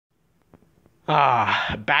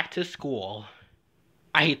Back to school.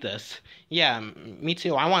 I hate this. Yeah, me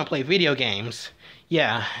too. I want to play video games.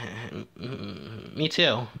 Yeah, me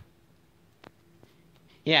too.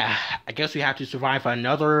 Yeah, I guess we have to survive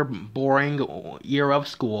another boring year of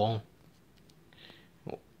school.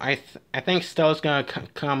 I think Stella's gonna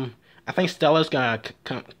come. I think Stella's gonna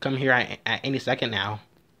come here at any second now.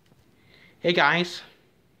 Hey guys.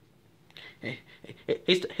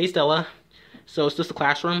 Hey Stella. So is this the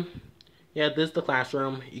classroom? Yeah, this is the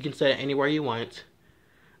classroom. You can sit anywhere you want.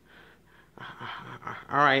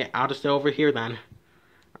 All right, I'll just sit over here then.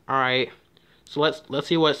 All right. So let's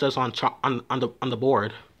see what it says on the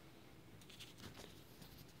board.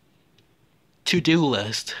 To-do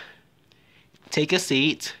list. Take a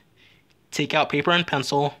seat. Take out paper and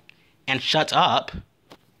pencil, and shut up.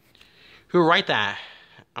 Who write that?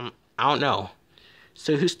 I don't know.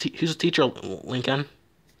 So who's the teacher, Lincoln?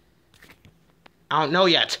 I don't know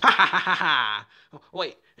yet. Ha ha ha ha!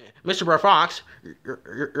 Wait, Mr. Burr Fox,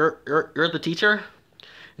 you're the teacher?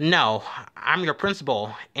 No, I'm your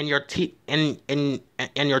principal, and your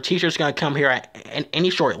your teacher's gonna come here any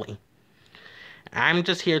shortly. I'm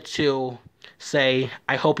just here to say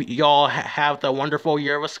I hope y'all have the wonderful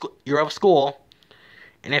year of school,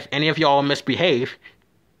 and if any of y'all misbehave,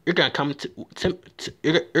 you're gonna come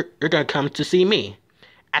you're gonna come to see me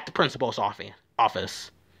at the principal's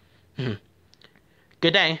office.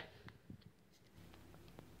 Good day.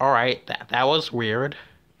 All right, that was weird.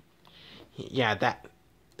 Yeah,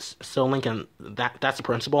 so Lincoln, that's the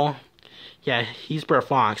principal. Yeah, he's Brett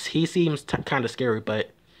Fox. He seems kind of scary, but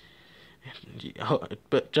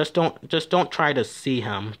just don't try to see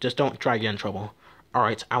him. Just don't try to get in trouble. All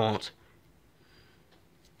right, I won't.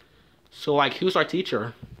 So like, who's our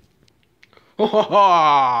teacher? Ha ha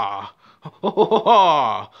ha! Ha ha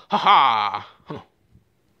ha! Ha ha!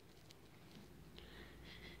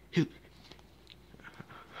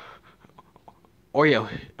 Oreo,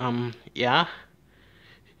 yeah?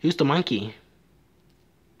 Who's the monkey?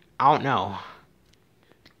 I don't know.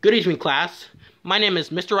 Good evening, class. My name is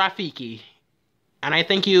Mr. Rafiki, and I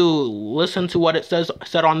think you listen to what it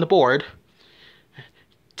said on the board.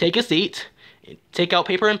 Take a seat, take out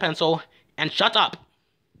paper and pencil, and shut up.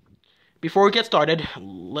 Before we get started,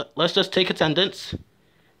 let's just take attendance.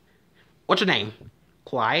 What's your name?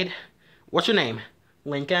 Clyde? What's your name?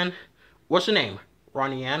 Lincoln? What's your name?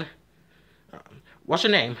 Ronnie Ann? What's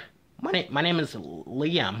your name? My name is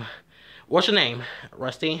Liam. What's your name?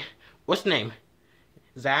 Rusty. What's your name?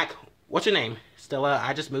 Zach. What's your name? Stella.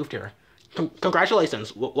 I just moved here.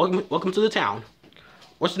 Congratulations. Welcome to the town.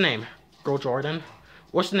 What's your name? Girl Jordan.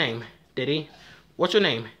 What's your name? Diddy. What's your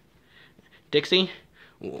name? Dixie.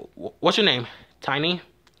 What's your name? Tiny.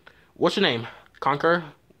 What's your name? Conquer.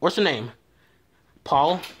 What's your name?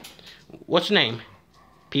 Paul. What's your name?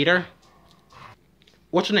 Peter.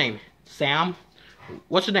 What's your name? Sam.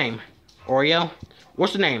 What's your name? Oreo.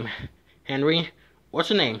 What's your name? Henry. What's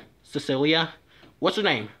your name? Cecilia. What's your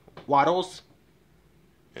name? Waddles.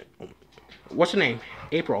 What's your name?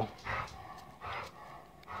 April.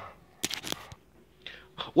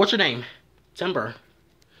 What's your name? Timber.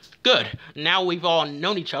 Good. Now we've all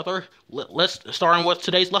known each other. Let's start on what's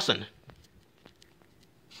today's lesson.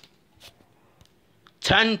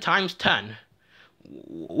 10 times 10.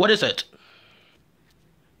 What is it?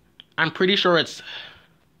 I'm pretty sure it's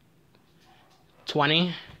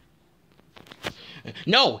 20.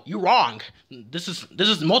 No, you're wrong. This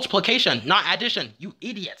is multiplication, not addition. You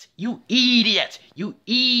idiot. You idiot. You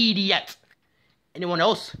idiot. Anyone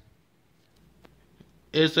else?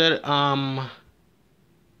 Is it 10?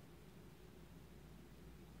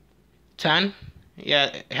 Yeah,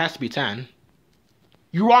 it has to be 10.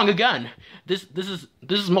 You're wrong again. This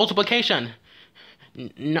is multiplication.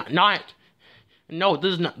 No,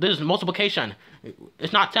 this is multiplication.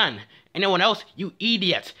 It's not 10. Anyone else? You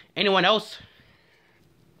idiot. Anyone else?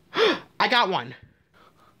 I got one.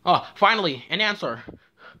 Oh, finally, an answer.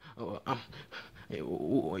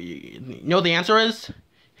 You know the answer is?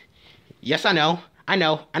 Yes, I know. I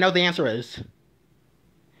know the answer is.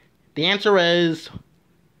 The answer is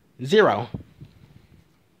 0.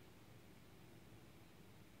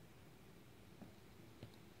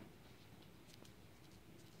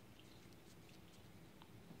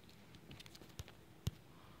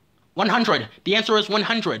 $100. The answer is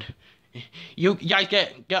 100. You guys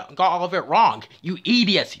got all of it wrong. You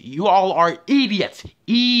idiots. You all are idiots.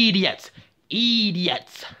 Idiots.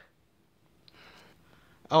 Idiots.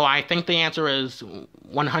 Oh, I think the answer is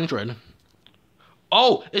 100.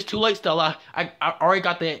 Oh, it's too late, Stella. I already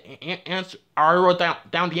got the answer. I already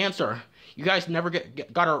wrote down the answer. You guys never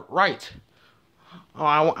got it right. Oh,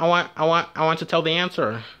 I want to tell the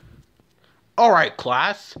answer. All right,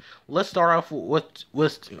 class. Let's start off with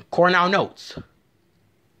Cornell notes.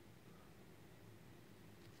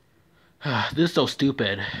 This is so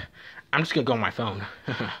stupid. I'm just gonna go on my phone.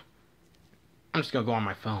 I'm just gonna go on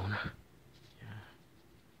my phone.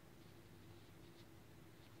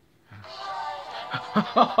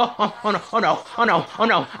 Oh no, oh no, oh no, oh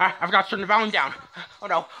no, I forgot to turn the volume down. Oh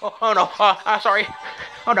no, oh no, sorry.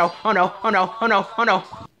 Oh no, oh no, oh no, oh no, oh no.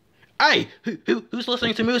 Hey, who's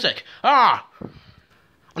listening to music? Ah!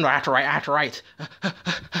 Oh no, I have to write.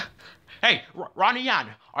 Hey, Ronnie Yan,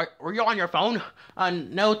 were you on your phone?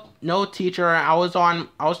 No, teacher. I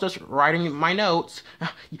was just writing my notes.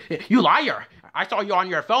 You liar! I saw you on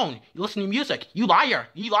your phone. You listening to music. You liar!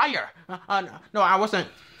 No, I wasn't.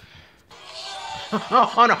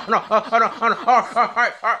 Oh no, all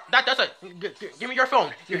right, that does it. Give me your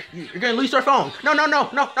phone. You're gonna lose your phone. No,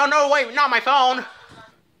 wait, not my phone.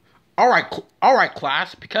 All right,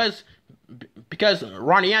 class. Because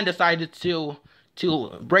Ronnie Ann decided to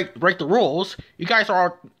break the rules. You guys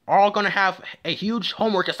are all gonna have a huge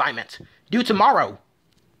homework assignment due tomorrow.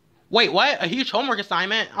 Wait, what? A huge homework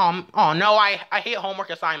assignment? Oh no, I hate homework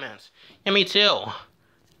assignments. Yeah, me too.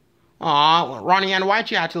 Aw, Ronnie Ann, why'd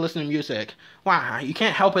you have to listen to music? Wow, you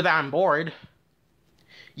can't help it that I'm bored.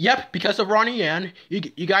 Yep, because of Ronnie Ann,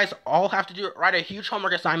 you guys all have to write a huge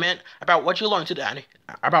homework assignment about what you learned today.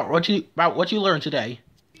 About what you learned today.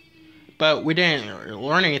 But we didn't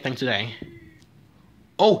learn anything today.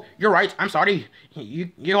 Oh, you're right. I'm sorry.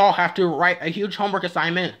 You all have to write a huge homework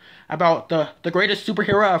assignment about the greatest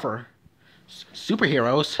superhero ever.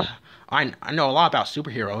 Superheroes? I know a lot about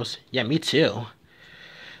superheroes. Yeah, me too.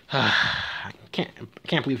 I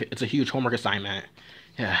can't believe it's a huge homework assignment.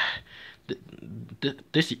 Yeah,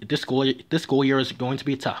 this school year is going to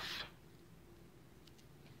be tough.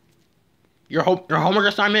 Your homework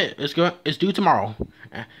assignment is due tomorrow.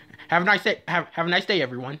 Have a nice day. Have a nice day,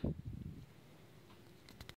 everyone.